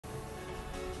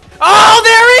Oh,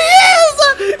 there he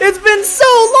is! It's been so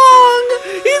long!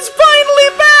 He's finally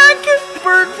back!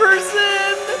 Bird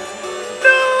person!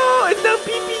 No! It's not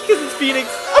PP because it's Phoenix.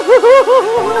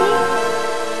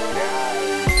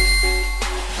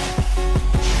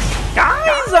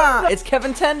 Guys, it's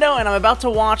Kevintendo, and I'm about to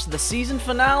watch the season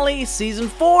finale, season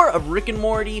 4 of Rick and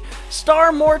Morty,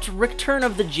 star Mort, Rickturn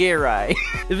of the Jerri.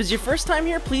 If it's your first time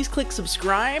here, please click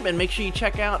subscribe, and make sure you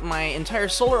check out my entire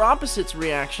Solar Opposites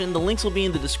reaction. The links will be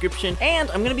in the description, and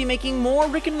I'm going to be making more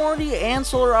Rick and Morty and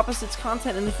Solar Opposites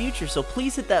content in the future, so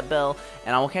please hit that bell,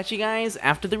 and I will catch you guys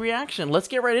after the reaction. Let's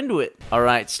get right into it.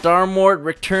 Alright, star Mort,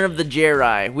 Rickturn of the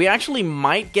Jerri. We actually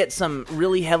might get some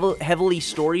really heavily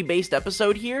story-based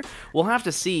episode here. We'll have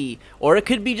to see, or it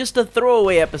could be just a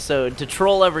throwaway episode to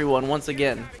troll everyone once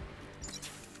again.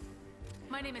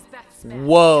 My name is Beth Smith.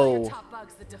 Whoa,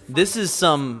 this is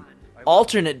some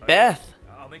alternate Beth.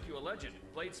 I'll make you a legend.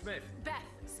 Blade Smith. Beth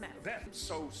Smith. Beth,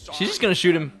 so sorry. She's just gonna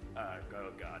shoot him. Oh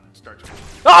God, start.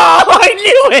 Oh, I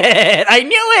knew it! I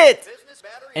knew it!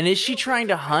 And is she trying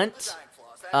to hunt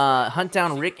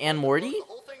down Rick and Morty?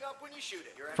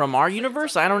 From our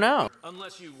universe? I don't know.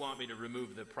 Unless you want me to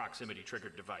remove the proximity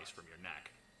triggered device from your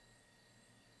neck.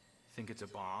 Think it's a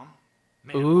bomb?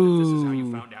 Man, ooh. This is how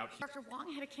you found out. Dr. Wong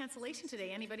had a cancellation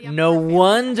today. Anybody? No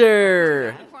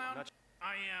wonder.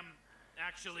 I am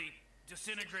actually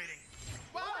disintegrating.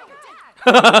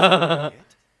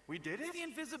 We did it? The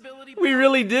invisibility. We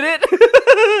really did it?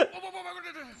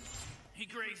 He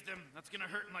grazed him. That's gonna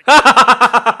hurt him like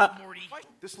Morty.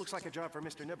 This looks like a job for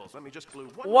Mr. Nibbles. Let me just glue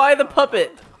one. Why the puppet?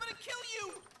 I'm gonna kill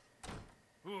you!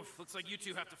 Oof, looks like you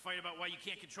two have to fight about why you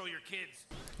can't control your kids.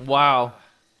 Wow.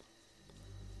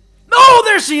 Oh,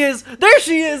 there she is! There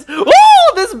she is!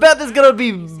 Oh, this Beth is gonna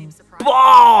be...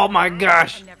 Oh my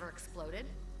gosh.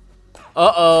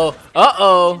 Uh-oh.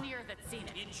 Uh-oh.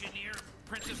 Engineer,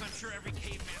 Princess, I'm sure every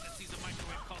caveman that sees a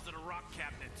microwave calls it a rock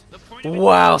cabinet. The point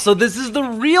Wow, so this is the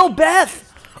real Beth!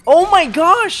 Oh my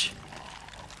gosh!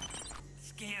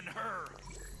 Scan her.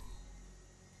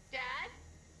 Dad?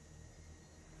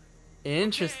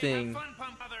 Interesting. Okay, have fun,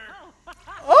 Pump Mother.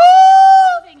 Oh!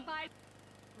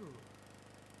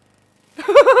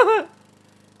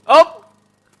 Oh!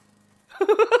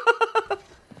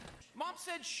 Mom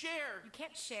said share. You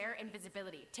can't share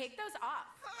invisibility. Take those off.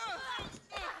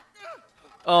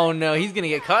 Oh no, he's gonna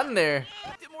get caught in there.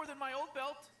 Did more than my old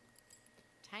belt.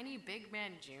 Tiny Big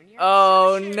Man Jr.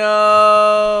 Oh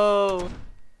no!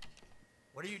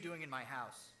 What are you doing in my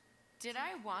house? Did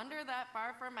I wander that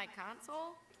far from my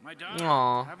console? My daughter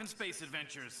Aw. having space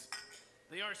adventures.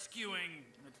 They are skewing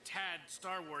a tad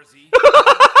Star Warsy.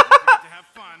 To have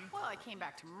fun. Well, I came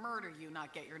back to murder you,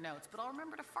 not get your notes, but I'll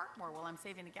remember to fart more while I'm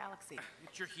saving the galaxy.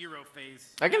 It's your hero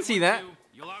phase. I can see that.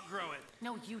 You'll outgrow it.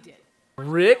 No, you did.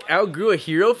 Rick outgrew a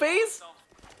hero phase?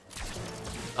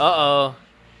 Uh-oh.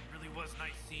 Really was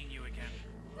nice seeing you again.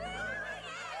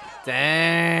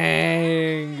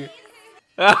 Dang.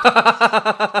 You're a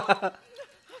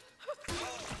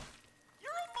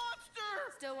monster!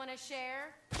 Still want to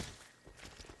share?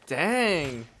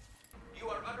 Dang. You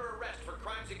are under arrest for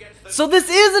crimes against the... So this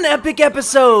is an epic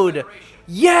episode!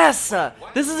 Yes!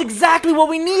 This is exactly what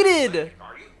we needed!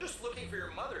 Are you just looking for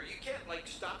your mother? You can't, like,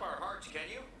 stop our hearts, can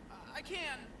you? I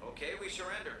can. Okay, we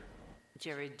surrender.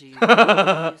 Jerri, do you think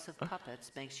the use of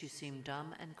puppets makes you seem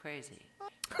dumb and crazy?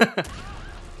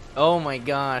 Oh my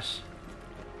gosh.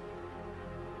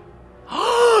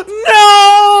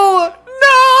 No!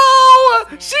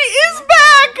 No! She is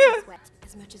back!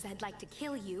 As much as I'd like to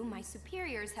kill you, my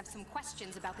superiors have some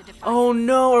questions about the Defiant. Oh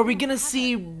no, are we gonna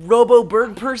see Robo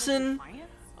Bird Person?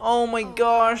 Oh my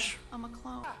gosh. I'm a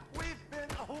clone. We've been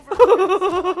over.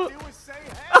 Do is say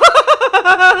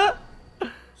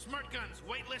Smart guns,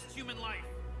 whitelist human life.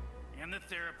 And the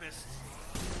therapist.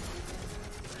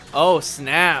 Oh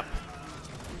snap.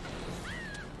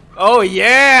 Oh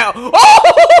yeah!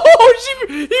 Oh!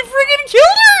 He freaking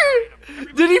killed her!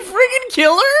 Did he freaking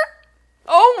kill her?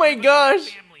 Oh my gosh!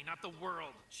 Family, not the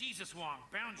world. Jesus, Wong,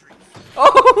 boundaries.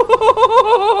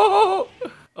 Oh!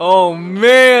 Oh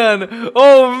man!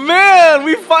 Oh man!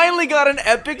 We finally got an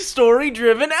epic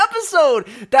story-driven episode!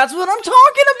 That's what I'm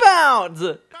talking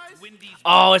about!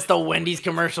 Oh, it's the Wendy's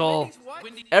commercial.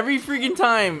 Every freaking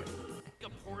time. A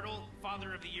portal,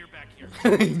 father of the year back here.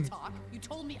 Talk. You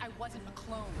told me I wasn't a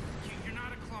clone. You're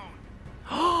not a clone.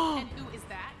 And who is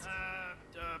that?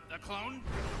 A clone?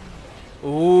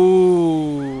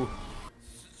 Ooh.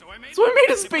 So I made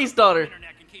a space daughter.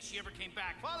 In case she ever came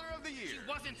back. Father of the year. She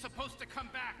wasn't supposed to come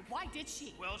back. Why did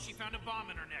she? Well, she found a bomb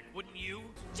in her neck, wouldn't you?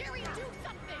 Jerri, do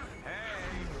something!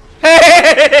 Hey!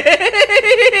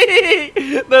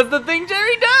 That's the thing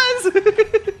Jerri does!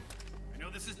 I know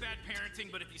this is bad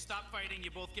stop fighting, you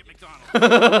both get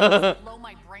McDonald's. Blow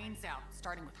my brains out,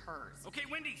 starting with hers. Okay,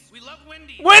 Wendy's. We love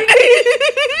Wendy's. Wendy's!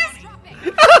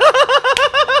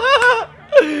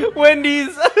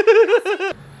 Wendy's!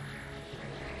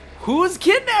 Who's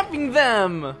kidnapping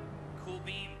them? Cool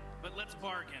bean, but let's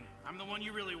bargain. I'm the one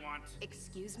you really want.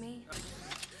 Excuse me?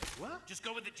 What? Just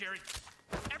go with it, Jerry.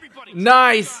 Everybody.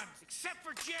 Nice. Guns, except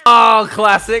for Jerry. Oh,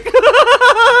 classic.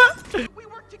 We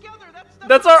work together.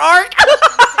 That's our arc. Too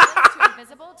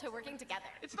invisible to working together.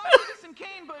 It's not Citizen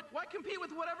Kane, but why compete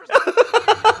with whatever's.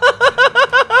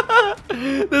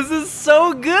 This is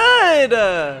so good.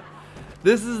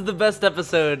 This is the best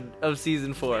episode of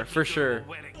season 4 for sure.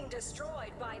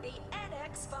 Destroyed by the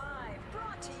NX5.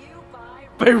 Brought to you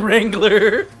By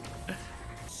Wrangler.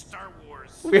 Star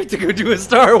Wars. We have to go do a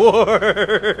Star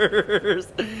Wars.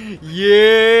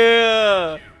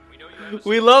 Yeah.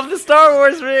 We love the Star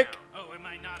Wars, Rick. Oh, am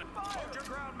I not a hold your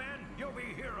ground, men? You'll be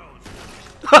heroes.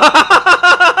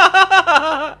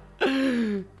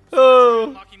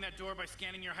 Oh. Locking that door by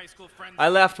scanning your high school friends. I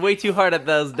laughed way too hard at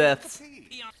those deaths.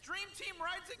 Dream Team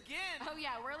rides again. Oh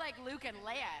yeah, we're like Luke and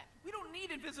Leia. We don't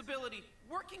need invisibility.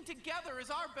 Working together is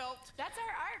our belt. That's our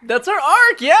arc. That's our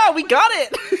arc. Yeah, we got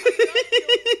it.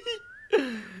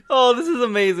 Oh, this is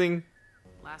amazing.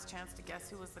 Last chance to guess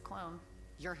who was the clone.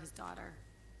 You're his daughter.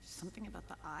 Something about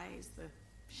the eyes, the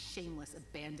shameless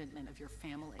abandonment of your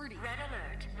family. Red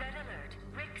alert. Red alert.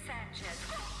 Rick Sanchez.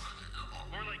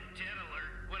 More like dead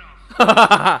alert. What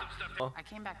else? I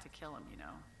came back to kill him, you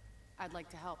know. I'd like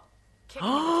to help. Kick me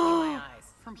between my eyes.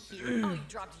 From here. Oh, you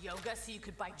dropped yoga so you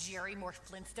could buy Jerry more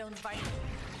Flintstones by.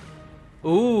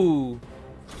 Ooh.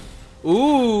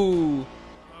 Ooh.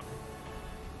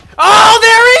 Oh,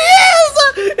 there he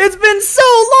is! It's been so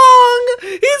long!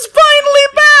 He's finally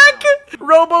back!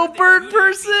 Robo Bird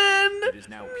Person! It is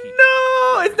now Pete.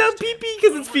 No! It's not PP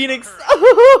because it's Phoenix.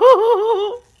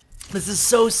 This is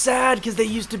so sad because they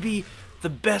used to be the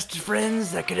best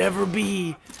friends that could ever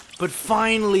be. But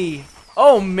finally...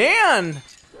 Oh, man!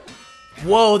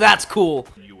 Whoa, that's cool.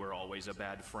 You were always a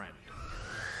bad friend.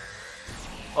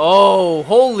 Oh,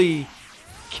 holy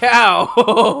cow.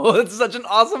 It's such an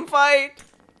awesome fight.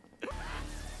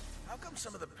 How come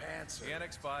some of the pants The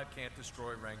NX5 can't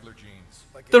destroy Wrangler genes.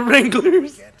 like The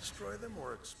Wranglers. can't destroy them,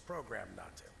 or it's programmed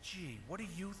not to? Gee, what do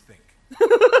you think?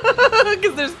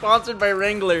 Because they're sponsored by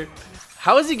Wrangler.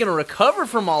 How is he going to recover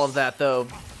from all of that, though?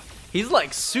 He's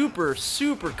like super,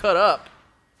 super cut up.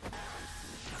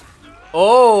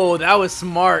 Oh, that was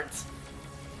smart.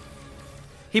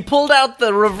 He pulled out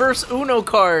the reverse Uno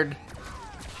card.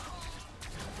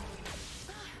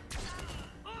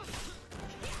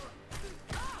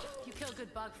 You kill a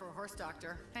good bug for a horse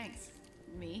doctor. Thanks.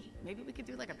 Me? Maybe we could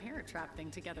do like a parent trap thing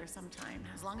together sometime.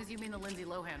 As long as you mean the Lindsay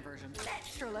Lohan version.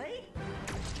 Naturally.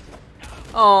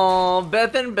 Oh,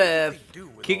 Beth and Beth.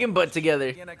 Kicking butt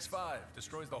together. The NX5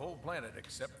 destroys the whole planet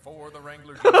except for the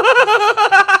Wrangler genes.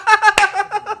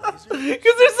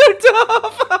 Because they're so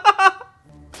tough.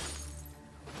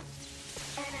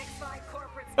 NX5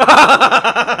 corporate.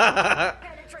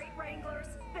 Penetrate Wranglers.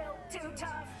 Built too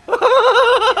tough.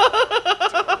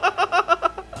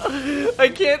 I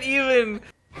can't even.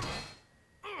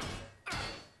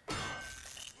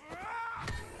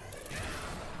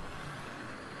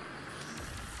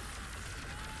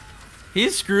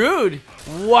 He's screwed.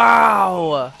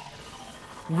 Wow.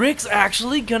 Rick's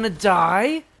actually gonna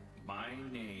die? My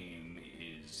name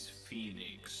is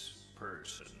Phoenix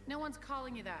Person. No one's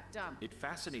calling you that, dumb. It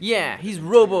fascinates Yeah, me that he's an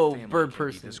Robo entire family Bird can be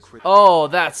Person. this Oh,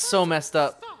 that's so messed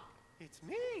up. It's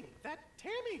me, that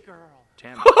Tammy girl.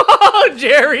 Tammy. Oh,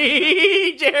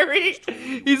 Jerry! Jerry!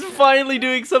 He's finally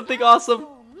doing something awesome.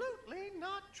 Absolutely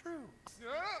not true.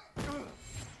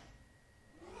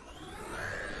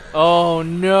 Oh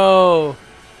no.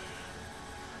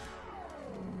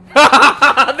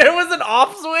 There was an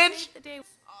off switch? The day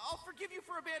I'll forgive you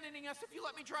for abandoning us if you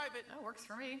let me drive it. that works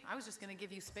for me. I was just gonna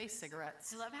give you space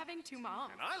cigarettes. I love having two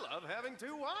moms. I love having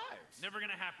 2 wives. Never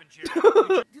gonna happen, Jerry.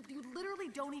 You literally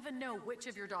don't even know which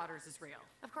of your daughters is real.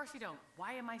 Of course you don't.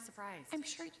 Why am I surprised? I'm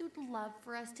sure you'd love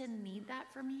for us to need that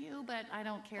from you, but I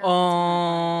don't care.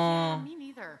 Oh. Yeah, me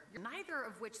neither. Neither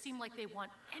of which seem like they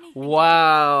want anything.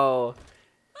 Wow.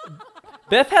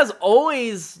 Beth has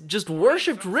always just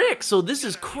worshipped Rick, so this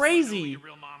is crazy. Your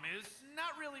real mom is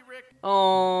Not really, Rick.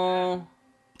 Oh.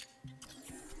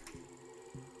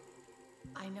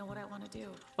 I know what I want to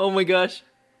do. Oh my gosh.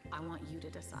 I want you to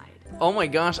decide. Oh my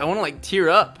gosh, I want to like tear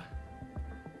up.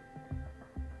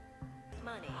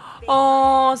 Money.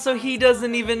 Oh, so he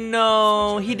doesn't even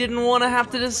know. He didn't want to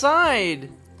have to decide.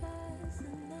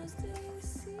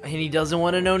 And he doesn't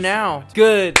want to know now.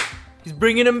 Good. He's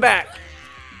bringing him back.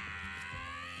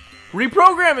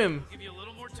 Reprogram him. Give you a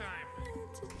little more time.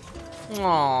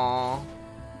 Aww.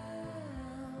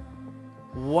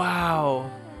 Wow.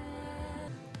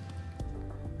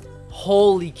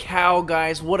 Holy cow,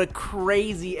 guys. What a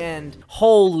crazy end.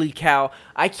 Holy cow.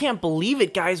 I can't believe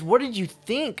it, guys. What did you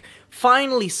think?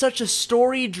 Finally, such a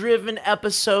story-driven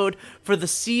episode for the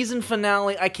season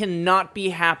finale. I cannot be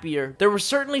happier. There were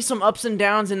certainly some ups and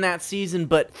downs in that season,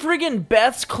 but friggin'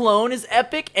 Beth's clone is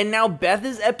epic, and now Beth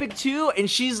is epic too, and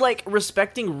she's like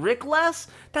respecting Rick less?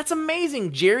 That's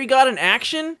amazing. Jerri got an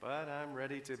action. But I'm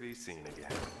ready to be seen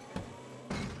again.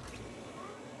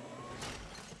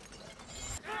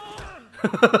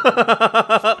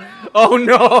 Oh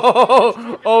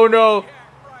no! Oh no!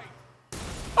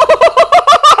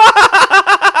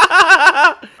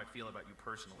 I feel about you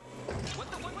personally.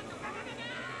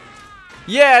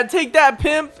 Yeah, take that,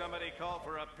 pimp! Somebody call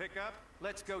for a pickup.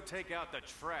 Let's go take out the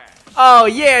trash. Oh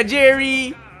yeah,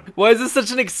 Jerri! Why is this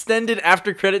such an extended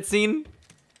after credit scene?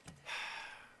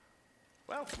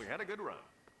 Well, we had a good run.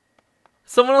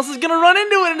 Someone else is gonna run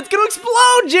into it and it's gonna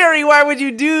explode! Jerri, why would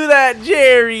you do that?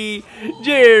 Jerri!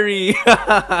 Jerri!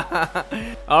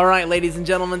 Alright, ladies and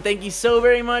gentlemen, thank you so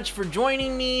very much for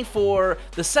joining me for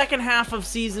the second half of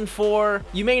Season 4.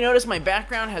 You may notice my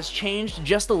background has changed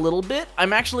just a little bit.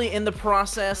 I'm actually in the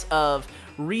process of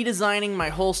redesigning my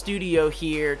whole studio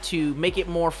here to make it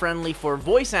more friendly for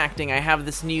voice acting. I have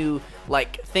this new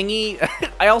like thingy.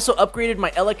 I also upgraded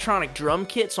my electronic drum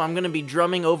kit, so I'm gonna be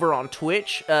drumming over on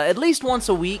Twitch at least once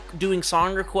a week doing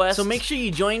song requests, so make sure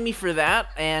you join me for that.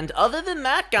 And other than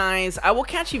that, guys, I will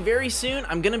catch you very soon.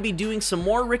 I'm gonna be doing some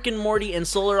more Rick and Morty and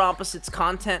Solar Opposites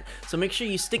content, so make sure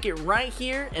you stick it right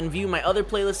here and view my other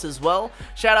playlists as well.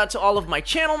 Shout out to all of my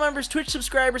channel members, Twitch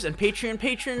subscribers, and Patreon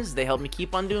patrons. They help me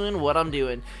keep on doing what I'm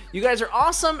doing. You guys are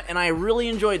awesome, and I really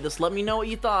enjoyed this. Let me know what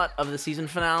you thought of the season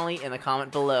finale in the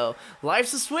comment below.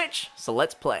 Life's a Switch, so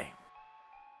let's play.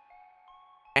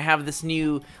 I have this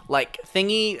new, like,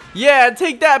 thingy. Yeah,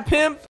 take that, pimp!